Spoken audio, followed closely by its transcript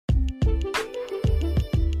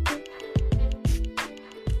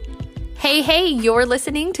Hey, you're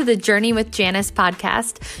listening to the Journey with Janice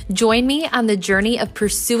podcast. Join me on the journey of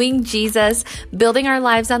pursuing Jesus, building our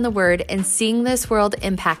lives on the Word, and seeing this world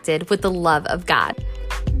impacted with the love of God.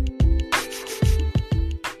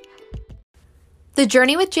 The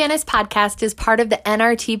Journey with Janice podcast is part of the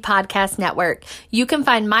NRT Podcast Network. You can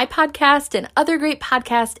find my podcast and other great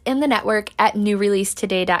podcasts in the network at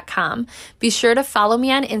newreleasetoday.com. Be sure to follow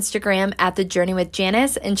me on Instagram at The Journey with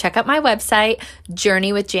Janice and check out my website,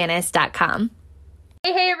 journeywithjanice.com.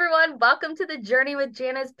 Hey everyone, welcome to the Journey with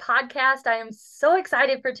Janice podcast. I am so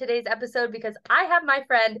excited for today's episode because I have my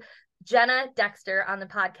friend Jenna Dexter on the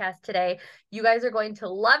podcast today. You guys are going to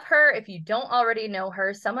love her. If you don't already know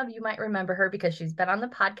her, some of you might remember her because she's been on the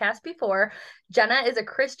podcast before. Jenna is a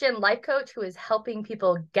Christian life coach who is helping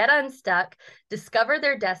people get unstuck, discover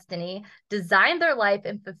their destiny, design their life,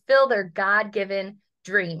 and fulfill their God-given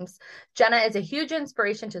dreams. Jenna is a huge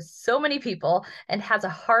inspiration to so many people and has a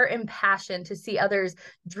heart and passion to see others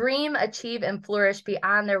dream, achieve, and flourish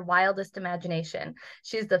beyond their wildest imagination.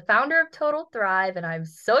 She's the founder of Total Thrive, and I'm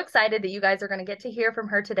so excited that you guys are going to get to hear from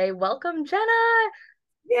her today. Welcome, Jenna.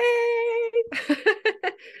 Yay!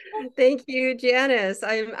 Thank you, Janice.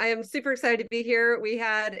 I am super excited to be here. We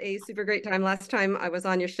had a super great time last time I was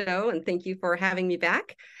on your show, and thank you for having me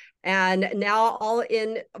back. And now all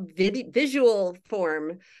in visual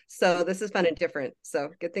form. So this is fun and different.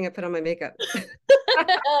 So good thing I put on my makeup.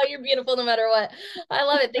 Oh, you're beautiful no matter what. I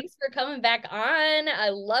love it. Thanks for coming back on. I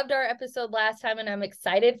loved our episode last time, and I'm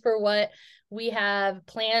excited for what we have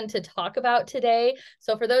planned to talk about today.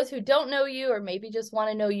 So for those who don't know you or maybe just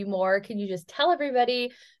want to know you more, can you just tell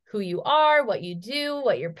everybody who you are, what you do,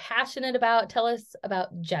 what you're passionate about? Tell us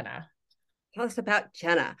about Jenna. Tell us about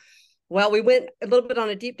Jenna. Well, we went a little bit on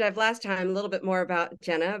a deep dive last time, a little bit more about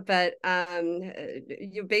Jenna, but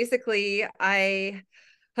basically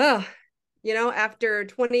after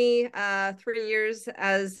 23 years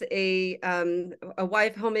as a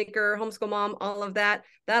wife, homemaker, homeschool mom, all of that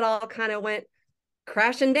all kind of went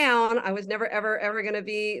crashing down. I was never, ever going to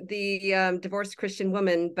be the divorced Christian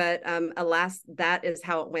woman, but alas, that is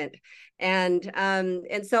how it went. And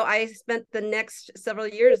so I spent the next several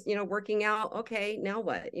years, working out, okay, now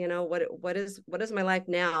what, what is my life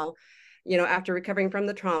now, after recovering from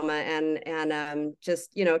the trauma and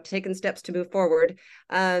just, taking steps to move forward.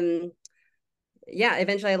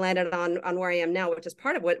 Eventually I landed on where I am now, which is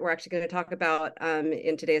part of what we're actually going to talk about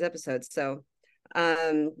in today's episode. So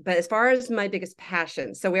but as far as my biggest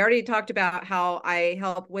passion, so we already talked about how I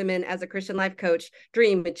help women as a Christian life coach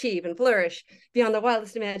dream, achieve, and flourish beyond the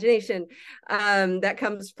wildest imagination. That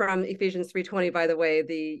comes from Ephesians 3:20, by the way,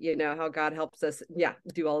 how God helps us,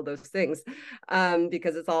 do all of those things,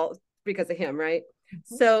 because it's all because of him, right?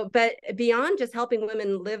 Mm-hmm. So, but beyond just helping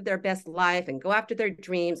women live their best life and go after their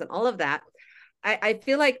dreams and all of that, I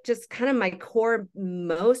feel like just kind of my core,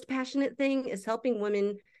 most passionate thing is helping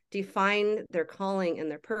women define their calling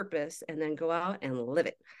and their purpose, and then go out and live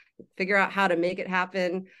it, figure out how to make it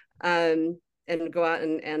happen, and go out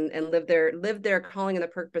and live their calling and their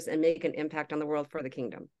purpose and make an impact on the world for the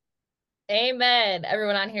kingdom. Amen.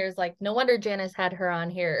 Everyone on here is like, no wonder Janice had her on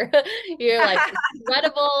here. You're like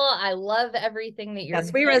incredible. I love everything that you're doing.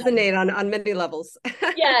 Yes, we resonate on many levels.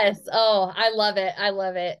 Yes. Oh, I love it. I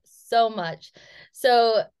love it so much.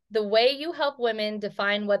 So the way you help women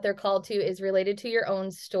define what they're called to is related to your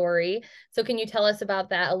own story. So can you tell us about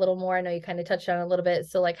that a little more? I know you kind of touched on it a little bit.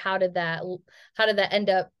 So like, how did that end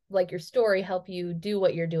up, like your story help you do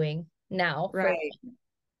what you're doing now? Right.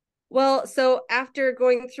 Well, so after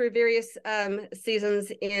going through various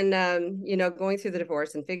seasons in, going through the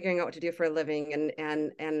divorce and figuring out what to do for a living,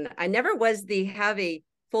 and I never was have a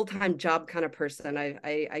full-time job kind of person.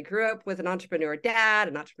 I grew up with an entrepreneur dad,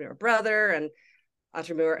 an entrepreneur brother, and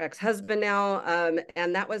entrepreneur ex-husband now.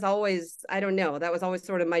 And that was always, I don't know, that was always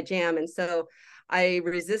sort of my jam. And so I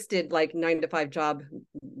resisted like 9-to-5 job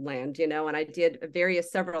land, and I did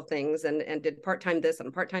several things and did part-time this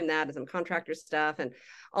and part-time that and some contractor stuff and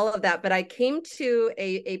all of that. But I came to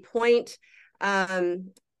a point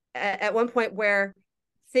at one point where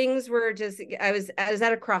things were just, I was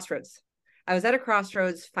at a crossroads. I was at a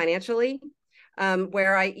crossroads financially,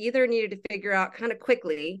 where I either needed to figure out kind of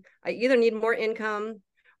quickly, I either need more income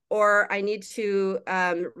or I need to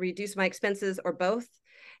reduce my expenses, or both.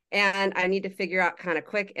 And I need to figure out kind of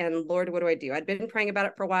quick. And Lord, what do I do? I'd been praying about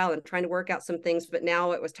it for a while and trying to work out some things, but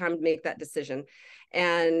now it was time to make that decision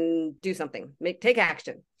and do something, take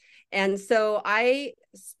action. And so I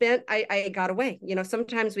got away.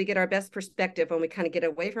 Sometimes we get our best perspective when we kind of get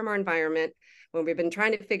away from our environment, when we've been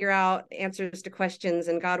trying to figure out answers to questions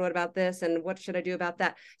and God, what about this? And what should I do about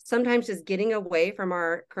that? Sometimes just getting away from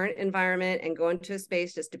our current environment and going to a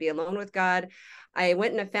space just to be alone with God. I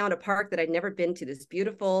went and I found a park that I'd never been to, this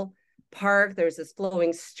beautiful park. There's this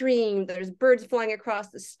flowing stream. There's birds flying across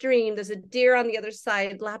the stream. There's a deer on the other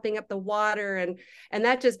side lapping up the water. And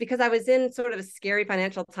that just, because I was in sort of a scary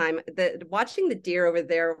financial time, watching the deer over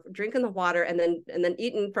there drinking the water and then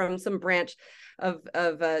eating from some branch of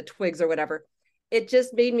twigs or whatever, it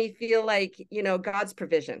just made me feel like, God's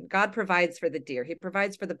provision. God provides for the deer. He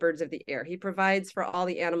provides for the birds of the air. He provides for all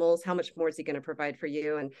the animals. How much more is he going to provide for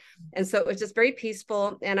you? And so it was just very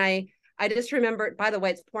peaceful. And I just remember, by the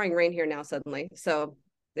way, it's pouring rain here now suddenly. So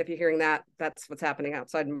if you're hearing that, that's what's happening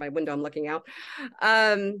outside my window. I'm looking out.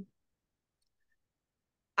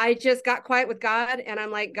 I just got quiet with God and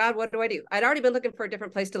I'm like, God, what do I do? I'd already been looking for a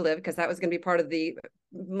different place to live because that was going to be part of the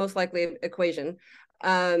most likely equation.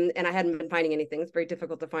 And I hadn't been finding anything. It's very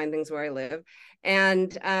difficult to find things where I live.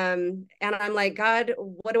 And I'm like, God,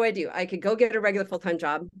 what do I do? I could go get a regular full-time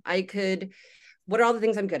job. What are all the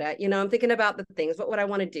things I'm good at? I'm thinking about the things, what would I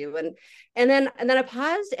want to do? And then I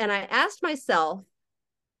paused and I asked myself,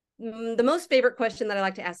 the most favorite question that I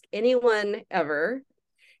like to ask anyone ever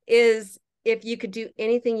is, if you could do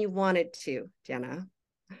anything you wanted to, Jenna,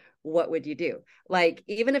 what would you do? Like,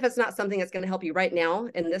 even if it's not something that's going to help you right now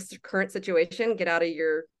in this current situation, get out of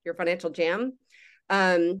your financial jam.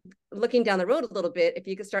 Looking down the road a little bit, if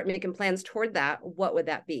you could start making plans toward that, what would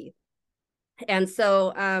that be? And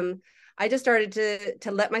so I just started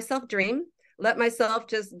to let myself dream, let myself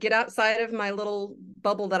just get outside of my little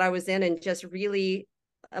bubble that I was in and just really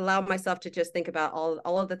allow myself to just think about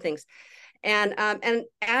all of the things. And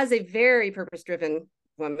as a very purpose-driven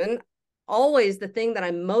woman, always the thing that I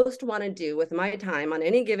most want to do with my time on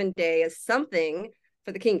any given day is something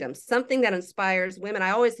for the kingdom, something that inspires women.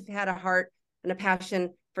 I always have had a heart and a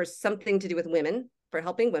passion for something to do with women, for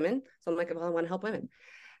helping women. So I'm like, well, I want to help women.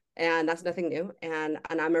 And that's nothing new. And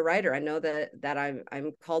I'm a writer. I know that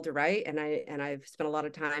I'm called to write, and I've spent a lot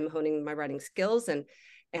of time honing my writing skills, and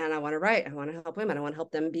I want to write. I want to help women. I want to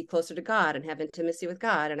help them be closer to God and have intimacy with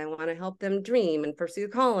God. And I want to help them dream and pursue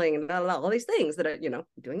calling and blah, blah, blah, all these things that I'm,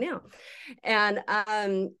 doing now.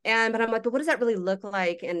 But I'm like, but what does that really look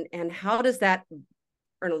like? And how does that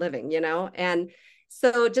earn a living, And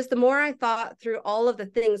so just the more I thought through all of the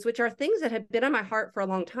things, which are things that had been on my heart for a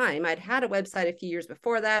long time. I'd had a website a few years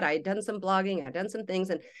before that. I had done some blogging, I'd done some things.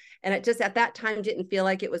 And it just at that time didn't feel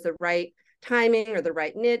like it was the right timing or the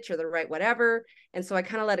right niche or the right whatever. And so I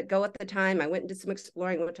kind of let it go at the time. I went and did some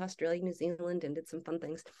exploring, went to Australia, New Zealand, and did some fun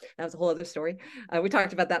things. That was a whole other story. We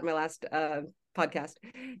talked about that in my last podcast.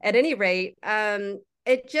 At any rate,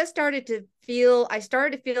 it just started to feel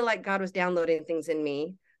like God was downloading things in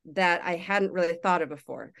me that I hadn't really thought of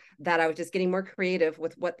before, that I was just getting more creative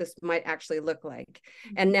with what this might actually look like.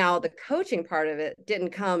 And now the coaching part of it didn't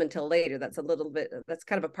come until later. That's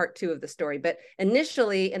kind of a part 2 of the story. But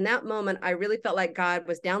initially in that moment, I really felt like God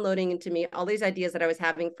was downloading into me all these ideas that I was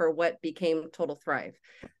having for what became Total Thrive,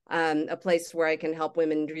 a place where I can help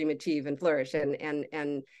women dream, achieve, and flourish and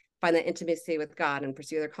find that intimacy with God and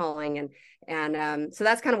pursue their calling. And so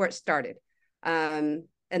that's kind of where it started.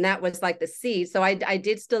 And that was like the seed. So I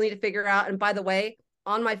did still need to figure out. And by the way,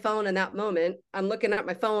 on my phone in that moment, I'm looking at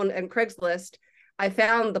my phone and Craigslist. I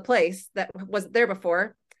found the place that was there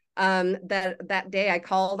before. That day I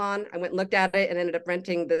called on, I went and looked at it and ended up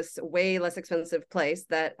renting this way less expensive place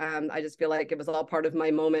that I just feel like it was all part of my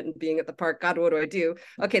moment and being at the park. God, what do I do?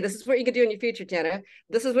 Okay, this is what you can do in your future, Jenna.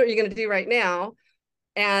 This is what you're going to do right now.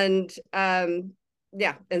 And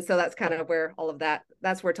yeah, and so that's kind of where all of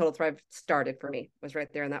that's where Total Thrive started for me, was right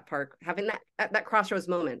there in that park, having that crossroads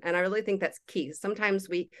moment. And I really think that's key. Sometimes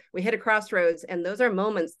we hit a crossroads, and those are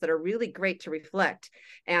moments that are really great to reflect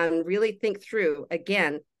and really think through.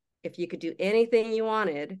 Again, if you could do anything you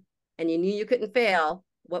wanted and you knew you couldn't fail,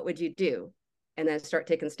 what would you do? And then start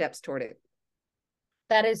taking steps toward it.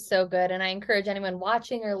 That is so good. And I encourage anyone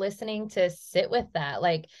watching or listening to sit with that,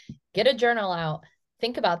 like get a journal out.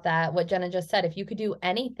 Think about that, what Jenna just said. If you could do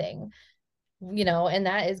anything, and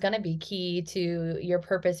that is going to be key to your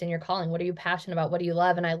purpose and your calling. What are you passionate about? What do you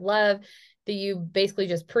love? And I love that you basically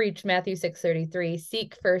just preached Matthew 6:33,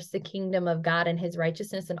 seek first the kingdom of God and his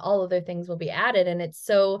righteousness, and all other things will be added. And it's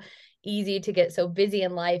so easy to get so busy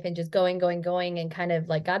in life and just going and kind of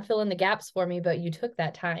like, God, fill in the gaps for me. But you took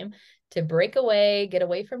that time to break away, get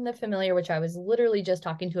away from the familiar, which I was literally just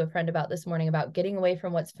talking to a friend about this morning, about getting away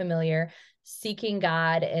from what's familiar, seeking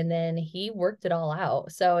God, and then he worked it all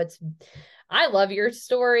out. So I love your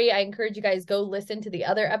story. I encourage you guys go listen to the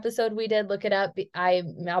other episode we did. Look it up.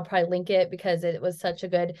 I'll probably link it because it was such a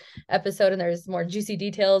good episode, and there's more juicy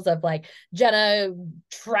details of like Jenna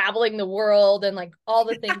traveling the world and like all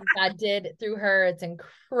the things God did through her. It's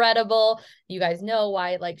incredible. You guys know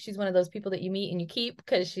why, like, she's one of those people that you meet and you keep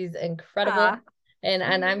because she's incredible. And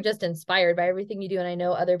I'm just inspired by everything you do, and I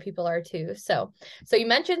know other people are too. So you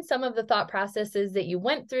mentioned some of the thought processes that you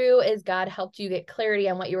went through as God helped you get clarity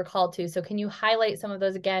on what you were called to. So can you highlight some of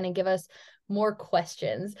those again and give us more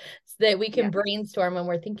questions so that we can brainstorm when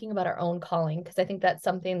we're thinking about our own calling? Because I think that's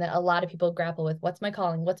something that a lot of people grapple with. What's my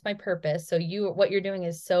calling? What's my purpose? So what you're doing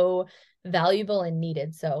is so valuable and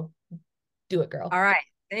needed. So do it, girl. All right.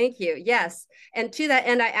 Thank you. Yes. And to that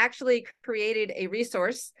end, I actually created a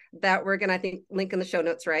resource that we're going to, I think, link in the show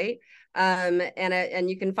notes, right? And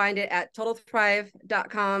you can find it at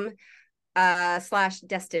totalthrive.com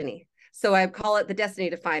 /destiny. So I call it the Destiny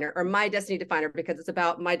Definer, or my Destiny Definer, because it's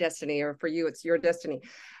about my destiny, or for you, it's your destiny.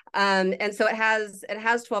 And so it has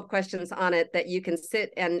 12 questions on it that you can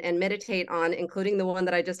sit and meditate on, including the one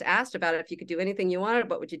that I just asked about. If you could do anything you wanted,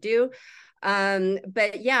 what would you do?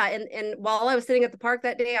 But yeah, and while I was sitting at the park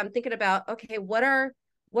that day, I'm thinking about, okay, what are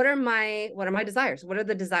my desires? What are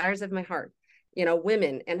the desires of my heart?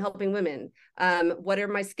 Women and helping women. What are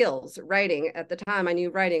my skills? Writing. At the time, I knew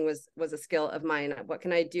writing was a skill of mine. What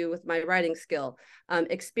can I do with my writing skill?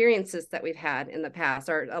 Experiences that we've had in the past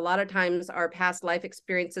are a lot of times our past life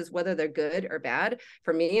experiences, whether they're good or bad.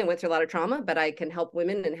 For me, I went through a lot of trauma, but I can help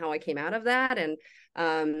women and how I came out of that. And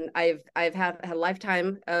I've had a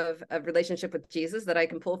lifetime of relationship with Jesus that I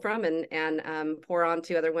can pull from and pour on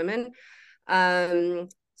to other women.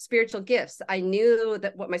 Spiritual gifts. I knew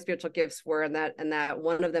that what my spiritual gifts were, and that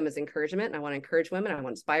one of them is encouragement. And I want to encourage women. I want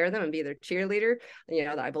to inspire them and be their cheerleader.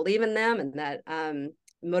 That I believe in them and that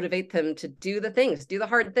motivate them to do the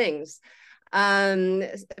hard things.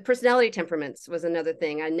 Personality temperaments was another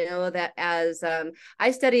thing. I know that as I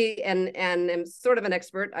study and am sort of an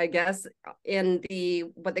expert, I guess, in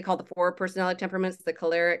what they call the 4 personality temperaments: the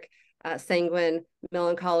choleric, sanguine,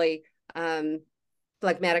 melancholy,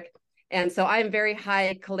 phlegmatic. And so I'm very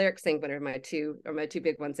high choleric sanguine are my two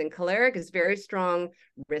big ones. And choleric is very strong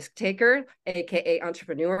risk taker, aka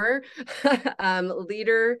entrepreneur,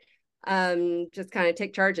 leader, just kind of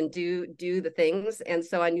take charge and do the things. And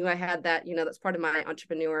so I knew I had that, that's part of my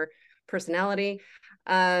entrepreneur personality.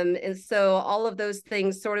 And so all of those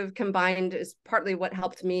things sort of combined is partly what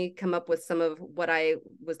helped me come up with some of what I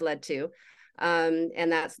was led to.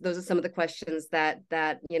 And those are some of the questions that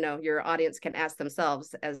your audience can ask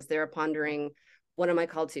themselves as they're pondering, what am I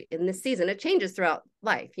called to in this season? It changes throughout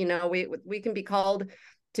life. We can be called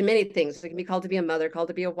to many things. We can be called to be a mother, called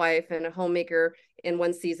to be a wife and a homemaker in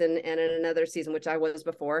one season, and in another season, which I was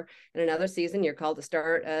before, in another season, you're called to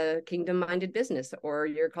start a kingdom-minded business, or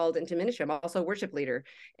you're called into ministry. I'm also a worship leader.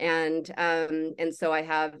 And so I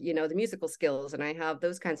have, the musical skills, and I have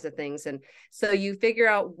those kinds of things. And so you figure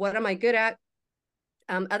out, what am I good at?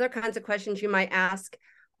 Other kinds of questions you might ask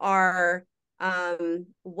are,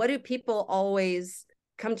 what do people always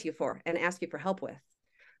come to you for and ask you for help with?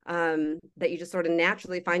 That you just sort of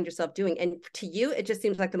naturally find yourself doing. And to you, it just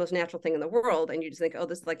seems like the most natural thing in the world. And you just think, oh,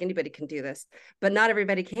 this is like anybody can do this, but not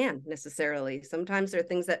everybody can necessarily. Sometimes there are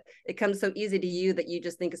things that it comes so easy to you that you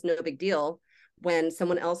just think it's no big deal, when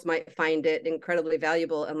someone else might find it incredibly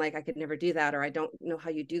valuable and like, I could never do that, or I don't know how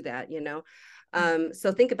you do that,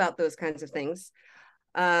 So think about those kinds of things.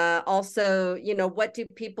 Also, what do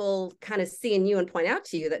people kind of see in you and point out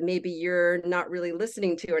to you that maybe you're not really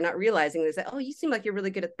listening to or not realizing? They say, oh, you seem like you're really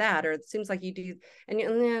good at that, or it seems like you do.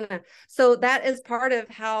 And so that is part of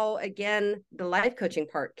how, again, the life coaching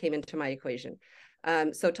part came into my equation.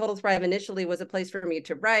 So Total Thrive initially was a place for me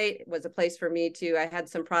to write, was a place for me to, I had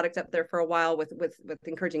some products up there for a while with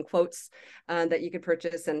encouraging quotes that you could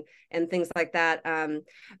purchase and things like that.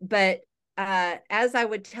 But as I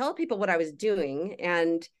would tell people what I was doing,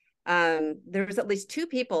 and there was at least 2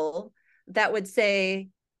 people that would say,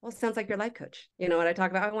 well, it sounds like your life coach. What I talk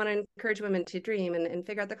about, I want to encourage women to dream and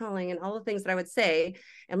figure out the calling and all the things that I would say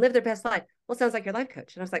and live their best life. Well, it sounds like your life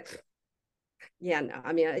coach. And I was like, yeah, no,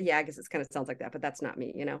 I mean, yeah, I guess it kind of sounds like that, but that's not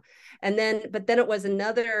me, And then it was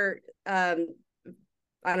another,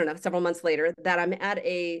 I don't know, several months later, that I'm at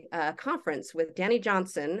a conference with Danny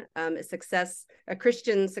Johnson, a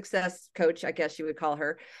Christian success coach, I guess you would call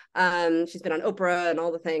her. She's been on Oprah and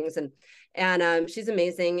all the things, and she's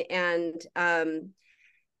amazing. And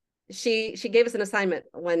she gave us an assignment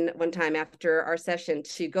one time after our session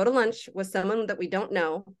to go to lunch with someone that we don't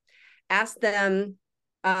know, ask them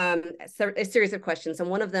a series of questions, and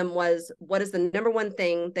one of them was, what is the number one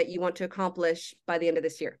thing that you want to accomplish by the end of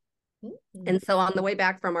this year? Mm-hmm. And so on the way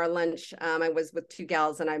back from our lunch, I was with two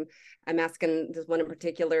gals, and I'm asking this one in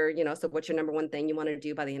particular, you know, so what's your number one thing you want to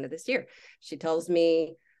do by the end of this year? She tells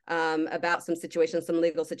me about some situation, some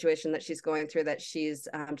legal situation that she's going through, that she's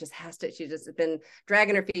she's just been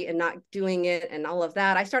dragging her feet and not doing it and all of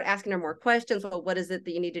that. I start asking her more questions. Well, what is it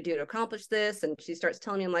that you need to do to accomplish this? And she starts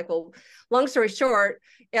telling me, I'm like, well, long story short,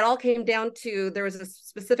 it all came down to there was a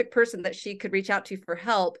specific person that she could reach out to for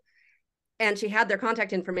help. And she had their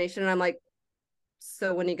contact information. And I'm like,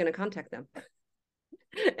 so when are you going to contact them?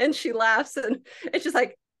 And she laughs, and it's just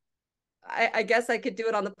like, I guess I could do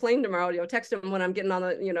it on the plane tomorrow, you know, text them when I'm getting on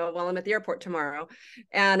the, you know, while I'm at the airport tomorrow.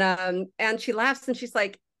 And she laughs, and she's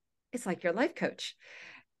like, it's like your life coach.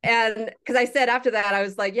 And because I said after that, I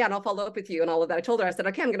was like, yeah, and I'll follow up with you and all of that. I told her, I said,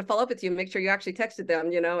 okay, I'm going to follow up with you and make sure you actually texted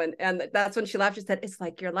them, you know, and that's when she laughed. She said, it's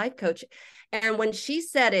like your life coach. And when she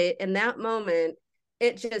said it in that moment,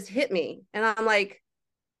 it just hit me. And I'm like,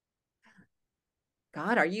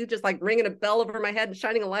 God, are you just like ringing a bell over my head and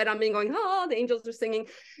shining a light on me and going, oh, the angels are singing?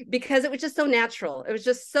 Because it was just so natural. It was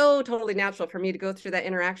just so totally natural for me to go through that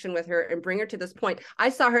interaction with her and bring her to this point. I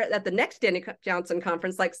saw her at the next Danny Johnson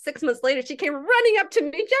conference, like 6 months later. She came running up to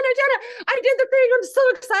me, Jenna, I did the thing. I'm so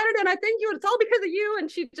excited. And I thank you. And it's all because of you. And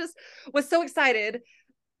she just was so excited.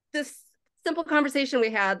 This simple conversation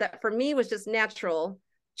we had that for me was just natural,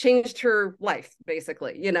 changed her life,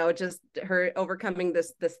 basically, you know, just her overcoming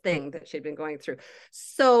this thing that she'd been going through.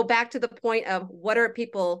 So back to the point of, what are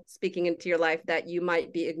people speaking into your life that you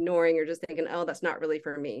might be ignoring or just thinking, oh, that's not really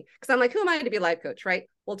for me? Because I'm like, who am I to be a life coach, right?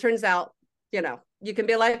 Well, it turns out, you know, you can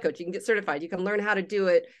be a life coach, you can get certified, you can learn how to do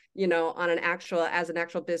it, you know, on an actual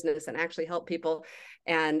business and actually help people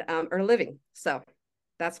and earn a living. So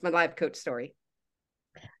that's my life coach story.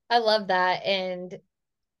 I love that. And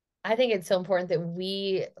I think it's so important that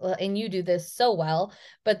we, and you do this so well,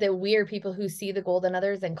 but that we are people who see the gold in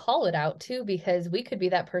others and call it out too, because we could be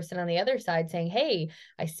that person on the other side saying, hey,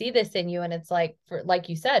 I see this in you. And it's like, like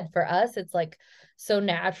you said, for us, it's like so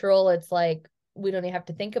natural. It's like, we don't even have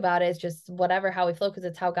to think about it. It's just whatever, how we flow, because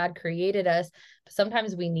it's how God created us. But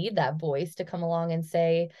sometimes we need that voice to come along and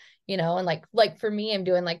say, you know, and like for me, I'm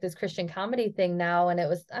doing like this Christian comedy thing now. And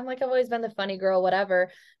I'm like, I've always been the funny girl, whatever.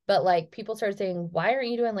 But like people started saying, why aren't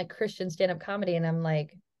you doing like Christian stand-up comedy? And I'm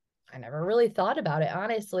like, I never really thought about it,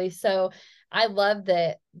 honestly. So I love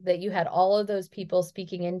that you had all of those people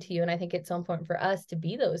speaking into you. And I think it's so important for us to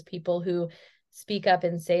be those people who speak up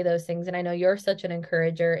and say those things. And I know you're such an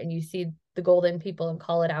encourager and you see the golden people and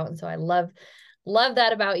call it out. And so I love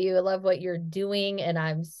that about you. I love what you're doing. And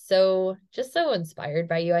I'm so inspired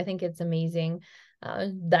by you. I think it's amazing.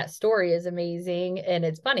 That story is amazing. And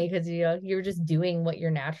it's funny because, you know, you're just doing what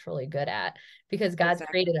you're naturally good at because God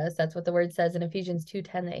created us. That's what the word says in Ephesians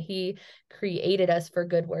 2:10, that he created us for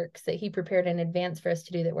good works, that he prepared in advance for us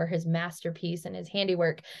to do, that we're his masterpiece and his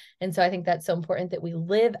handiwork. And so I think that's so important that we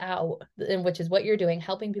live out, and which is what you're doing,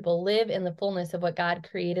 helping people live in the fullness of what God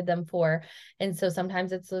created them for. And so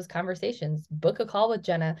sometimes it's those conversations. Book a call with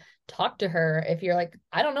Jenna, talk to her. If you're like,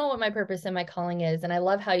 I don't know what my purpose and my calling is. And I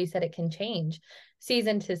love how you said it can change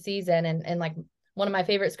season to season. And like one of my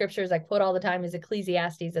favorite scriptures I quote all the time is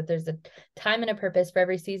Ecclesiastes, that there's a time and a purpose for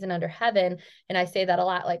every season under heaven. And I say that a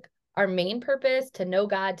lot, like our main purpose, to know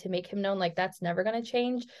God, to make him known, like that's never going to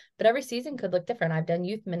change, but every season could look different. I've done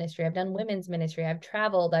youth ministry, I've done women's ministry, I've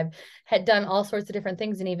traveled, I've had done all sorts of different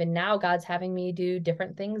things. And even now God's having me do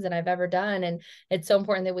different things than I've ever done. And it's so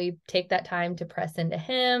important that we take that time to press into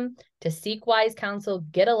him, to seek wise counsel,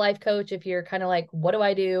 get a life coach. If you're kind of like, what do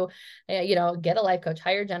I do? You know, get a life coach,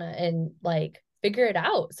 hire Jenna, and like figure it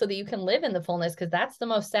out so that you can live in the fullness, because that's the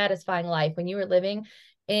most satisfying life, when you are living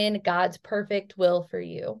in God's perfect will for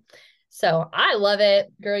you. So I love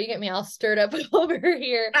it. Girl, you get me all stirred up over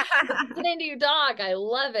here. Listening to you talk. I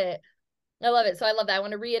love it. I love it. So I love that. I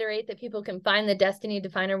want to reiterate that people can find the Destiny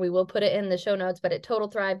Definer. We will put it in the show notes, but at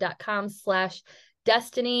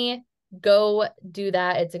totalthrive.com/destiny. Go do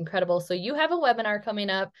that. It's incredible. So you have a webinar coming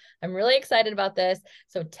up. I'm really excited about this.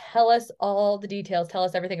 So tell us all the details. Tell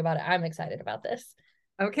us everything about it. I'm excited about this.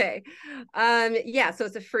 Okay. Yeah, so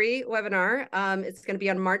it's a free webinar. It's going to be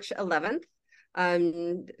on March 11th.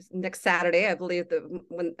 Next Saturday, I believe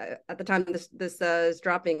at the time this is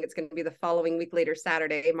dropping, it's going to be the following week later,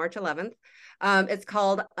 Saturday, March 11th. It's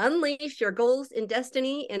called Unleash Your Goals in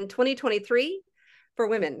Destiny in 2023 for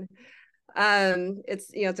women.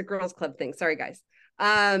 It's a girls club thing. Sorry, guys.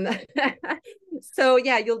 So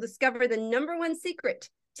yeah, you'll discover the number one secret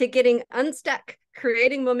to getting unstuck,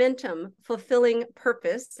 creating momentum, fulfilling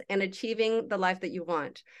purpose, and achieving the life that you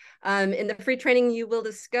want. In the free training, you will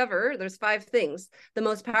discover there's 5 things. The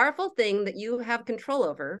most powerful thing that you have control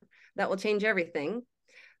over that will change everything.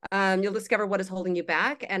 You'll discover what is holding you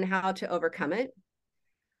back and how to overcome it.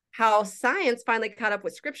 How science finally caught up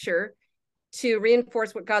with scripture to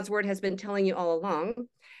reinforce what God's word has been telling you all along,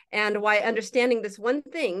 and why understanding this one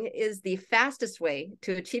thing is the fastest way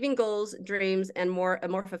to achieving goals, dreams, and a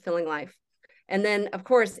more fulfilling life. And then, of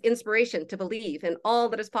course, inspiration to believe in all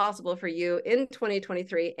that is possible for you in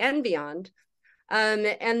 2023 and beyond.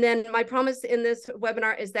 And then my promise in this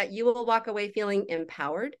webinar is that you will walk away feeling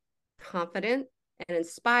empowered, confident, and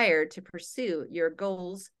inspired to pursue your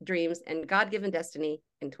goals, dreams, and God-given destiny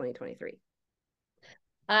in 2023.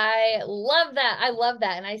 I love that. I love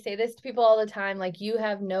that. And I say this to people all the time, like, you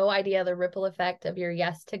have no idea the ripple effect of your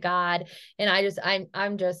yes to God. And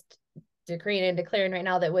I'm just decreeing and declaring right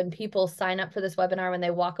now that when people sign up for this webinar, when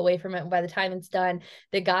they walk away from it, by the time it's done,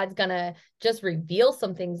 that God's gonna just reveal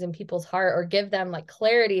some things in people's heart, or give them like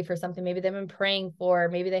clarity for something maybe they've been praying for.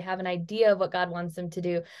 Maybe they have an idea of what God wants them to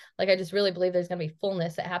do. Like, I just really believe there's gonna be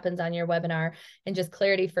fullness that happens on your webinar, and just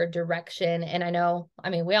clarity for direction. And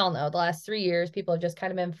we all know the last 3 years people have just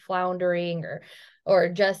kind of been floundering, or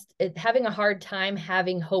just having a hard time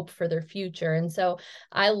having hope for their future. And so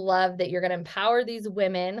I love that you're going to empower these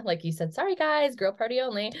women, like you said, sorry guys, girl party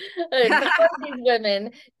only, empower these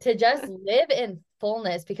women to just live in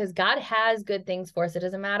fullness, because God has good things for us. It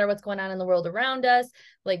doesn't matter what's going on in the world around us.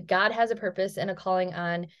 Like, God has a purpose and a calling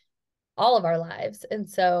on all of our lives. And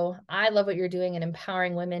so I love what you're doing and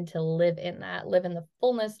empowering women to live in the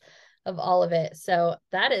fullness of all of it. So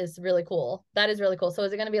that is really cool. That is really cool. So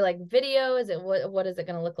is it going to be like video? What is it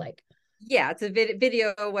going to look like? Yeah, it's a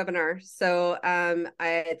video webinar. So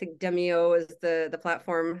I think Demio is the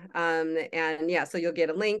platform. And yeah, so you'll get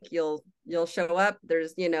a link, you'll show up.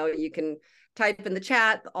 There's, you can type in the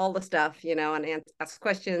chat, all the stuff, and ask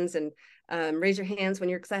questions, and raise your hands when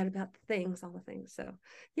you're excited about all the things. So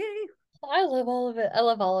yay. I love all of it. I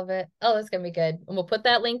love all of it. Oh, that's going to be good. And we'll put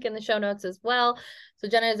that link in the show notes as well. So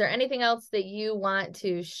Jenna, is there anything else that you want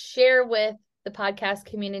to share with the podcast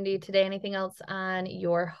community today? Anything else on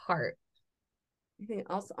your heart? Anything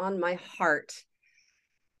else on my heart?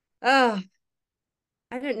 Oh,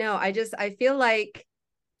 I don't know. I feel like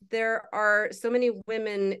there are so many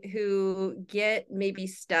women who get maybe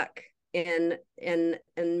stuck in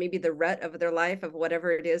maybe the rut of their life, of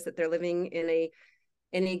whatever it is that they're living in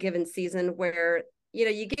any given season, where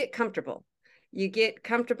you get comfortable.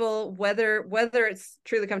 Whether it's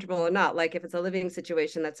truly comfortable or not. Like, if it's a living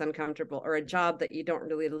situation that's uncomfortable, or a job that you don't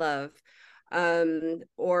really love,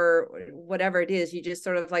 or whatever it is, you just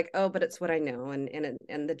sort of like, oh, but it's what I know,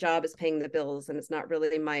 and the job is paying the bills, and it's not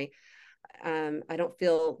really my I don't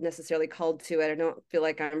feel necessarily called to it. I don't feel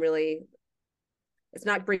like it's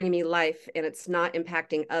not bringing me life, and it's not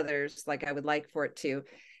impacting others like I would like for it to.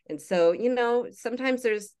 And so, sometimes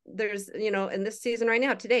there's, in this season right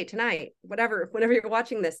now, today, tonight, whenever you're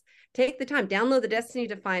watching this, take the time, download the Destiny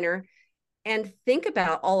Definer, and think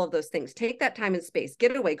about all of those things. Take that time and space,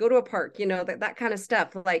 get away, go to a park, that kind of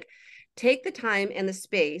stuff. Like, take the time and the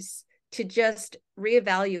space to just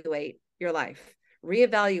reevaluate your life.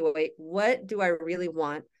 Reevaluate, what do I really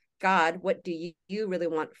want? God, what do you really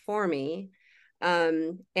want for me?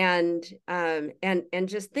 And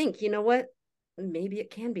just think, what? Maybe it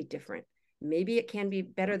can be different. Maybe it can be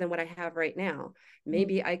better than what I have right now.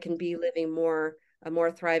 Maybe I can be living a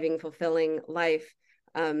more thriving, fulfilling life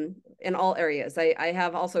in all areas. I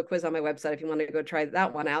have also a quiz on my website if you want to go try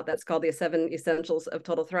that one out. That's called the 7 Essentials of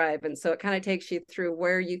Total Thrive. And so it kind of takes you through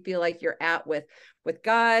where you feel like you're at with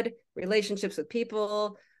God, relationships with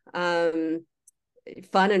people, fun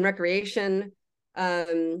and recreation,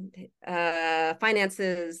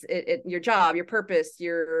 finances, your job, your purpose,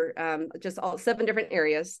 your just all 7 different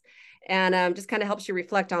areas. And just kind of helps you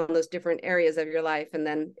reflect on those different areas of your life. And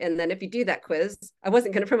then if you do that quiz, I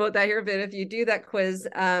wasn't going to promote that here, but if you do that quiz,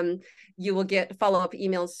 you will get follow-up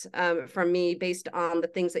emails from me based on the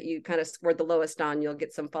things that you kind of scored the lowest on. You'll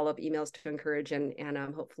get some follow-up emails to encourage and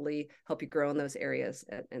hopefully help you grow in those areas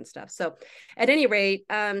and stuff. So at any rate,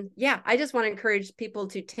 I just want to encourage people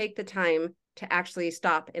to take the time to actually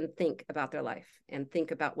stop and think about their life, and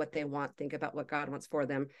think about what they want, think about what God wants for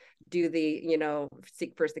them, do the,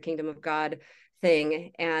 seek first the kingdom of God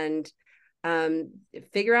thing, and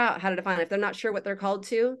figure out how to define it. If they're not sure what they're called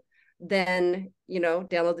to, then,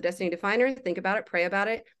 download the Destiny Definer, think about it, pray about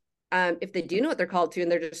it. If they do know what they're called to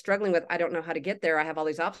and they're just struggling with, I don't know how to get there, I have all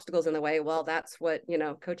these obstacles in the way, well, that's what,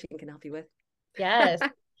 coaching can help you with. Yes.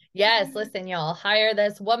 Yes. Listen, y'all, hire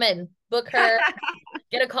this woman, book her.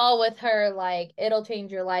 Get a call with her, like it'll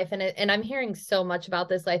change your life. And I'm hearing so much about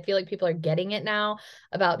this. I feel like people are getting it now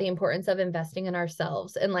about the importance of investing in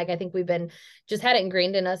ourselves. And like I think we've been just had it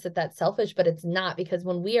ingrained in us that that's selfish, but it's not, because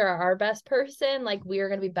when we are our best person, like we are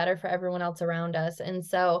going to be better for everyone else around us. And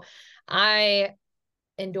so I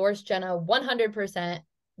endorse Jenna 100%.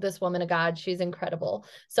 This woman of God, she's incredible.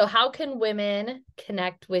 So how can women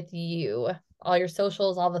connect with you? All your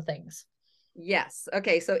socials, all the things. Yes.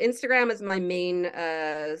 Okay. So Instagram is my main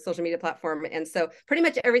social media platform. And so pretty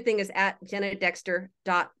much everything is at Jenna Dexter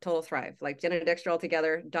 .total thrive, like Jenna Dexter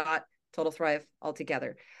altogether .total thrive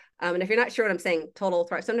altogether. And if you're not sure what I'm saying, total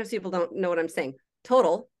thrive. Sometimes people don't know what I'm saying.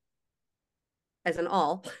 Total as in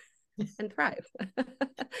all and thrive.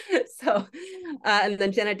 So, and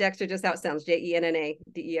then Jenna Dexter, just how it sounds,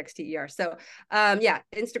 JennaDexter. So yeah,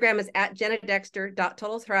 Instagram is at Jenna Dexter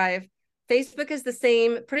 .total thrive. Facebook is the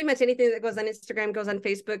same. Pretty much anything that goes on Instagram goes on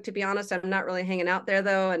Facebook. To be honest, I'm not really hanging out there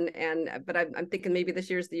though, but I'm thinking maybe this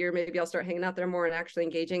year's the year. Maybe I'll start hanging out there more and actually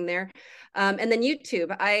engaging there. And then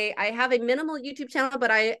YouTube. I have a minimal YouTube channel, but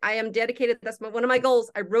I am dedicated. That's one of my goals.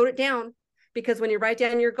 I wrote it down because when you write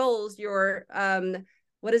down your goals, you're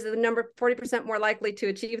what is the number 40% more likely to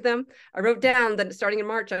achieve them? I wrote down that starting in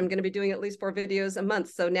March, I'm going to be doing at least 4 videos a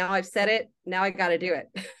month. So now I've said it. Now I got to do it.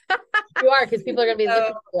 You are, because people are going to be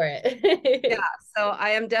looking for it. Yeah, so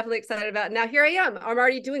I am definitely excited about it. Now here I am. I'm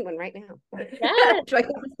already doing one right now. Yes. Do I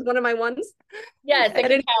think this is one of my ones? Yes, I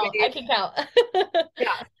can count. I can count.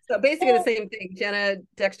 Yeah. So basically the same thing. Jenna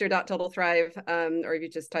Dexter .total thrive. Or if you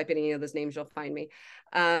just type in any of those names, you'll find me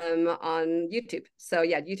on YouTube. So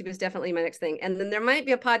yeah, YouTube is definitely my next thing. And then there might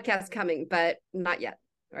be a podcast coming, but not yet.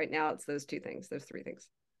 Right now it's those 2 things, those 3 things.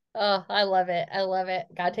 Oh, I love it. I love it.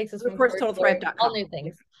 God takes us from totalthrive.com. All new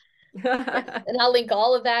things. Yes. And I'll link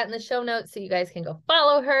all of that in the show notes so you guys can go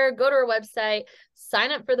follow her, go to her website,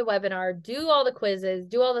 sign up for the webinar, do all the quizzes,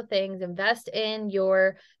 do all the things, invest in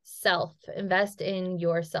yourself, invest in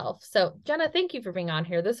yourself. So Jenna, thank you for being on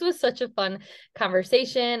here. This was such a fun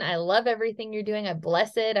conversation. I love everything you're doing. I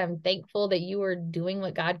bless it. I'm thankful that you are doing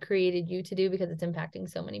what God created you to do, because it's impacting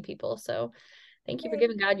so many people. So thank you for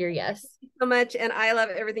giving God your yes. Thank you so much. And I love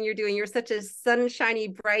everything you're doing. You're such a sunshiny,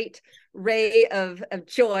 bright ray of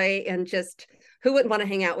joy. And just who wouldn't want to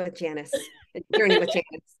hang out with Janice and journey with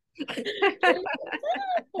Janice?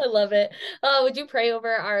 I love it. Would you pray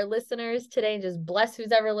over our listeners today and just bless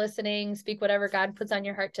who's ever listening? Speak whatever God puts on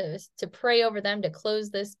your heart to pray over them to close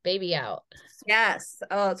this baby out. Yes.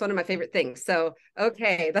 Oh, it's one of my favorite things. So,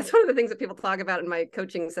 okay. That's one of the things that people talk about in my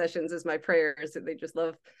coaching sessions is my prayers. They just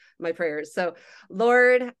love my prayers. So,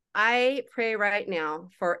 Lord, I pray right now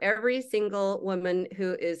for every single woman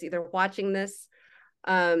who is either watching this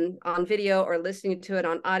on video or listening to it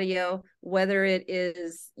on audio, whether it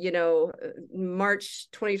is, March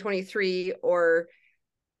 2023 or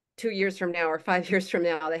 2 years from now or 5 years from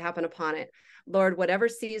now, they happen upon it. Lord, whatever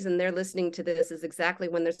season they're listening to this is exactly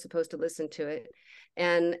when they're supposed to listen to it.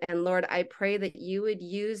 And Lord, I pray that you would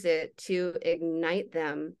use it to ignite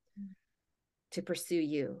them to pursue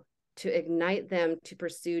you, to ignite them to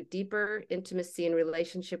pursue deeper intimacy and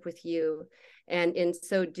relationship with you. And in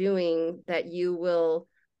so doing, that you will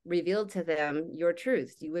reveal to them your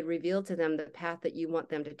truth. You would reveal to them the path that you want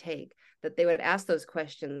them to take, that they would ask those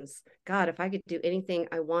questions. God, if I could do anything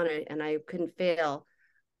I wanted and I couldn't fail,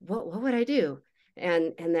 what would I do?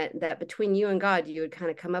 And that between you and God, you would kind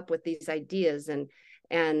of come up with these ideas and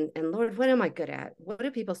Lord, what am I good at? What do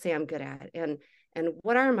people say I'm good at? And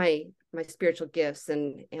what are my spiritual gifts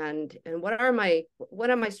and what am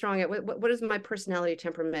I strong at? What is my personality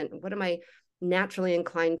temperament? What am I naturally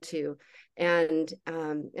inclined to? And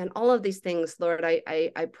all of these things, Lord,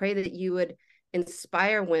 I pray that you would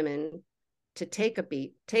inspire women to take a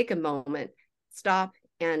beat, take a moment, stop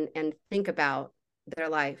and think about their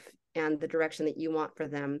life and the direction that you want for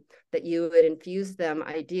them, that you would infuse them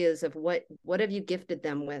ideas of what have you gifted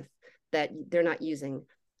them with that they're not using.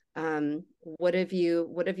 What have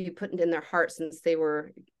you put in their heart since they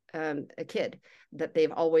were a kid that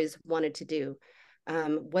they've always wanted to do?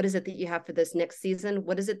 What is it that you have for this next season?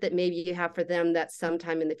 What is it that maybe you have for them that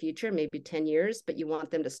sometime in the future, maybe 10 years, but you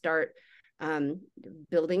want them to start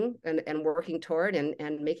building and working toward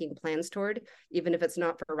and making plans toward, even if it's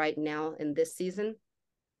not for right now in this season?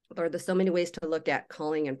 Lord, there's so many ways to look at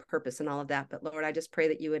calling and purpose and all of that. But Lord, I just pray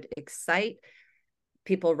that you would excite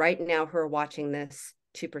people right now who are watching this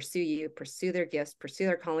to pursue you, pursue their gifts, pursue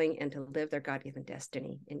their calling, and to live their God-given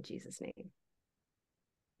destiny in Jesus' name.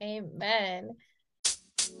 Amen.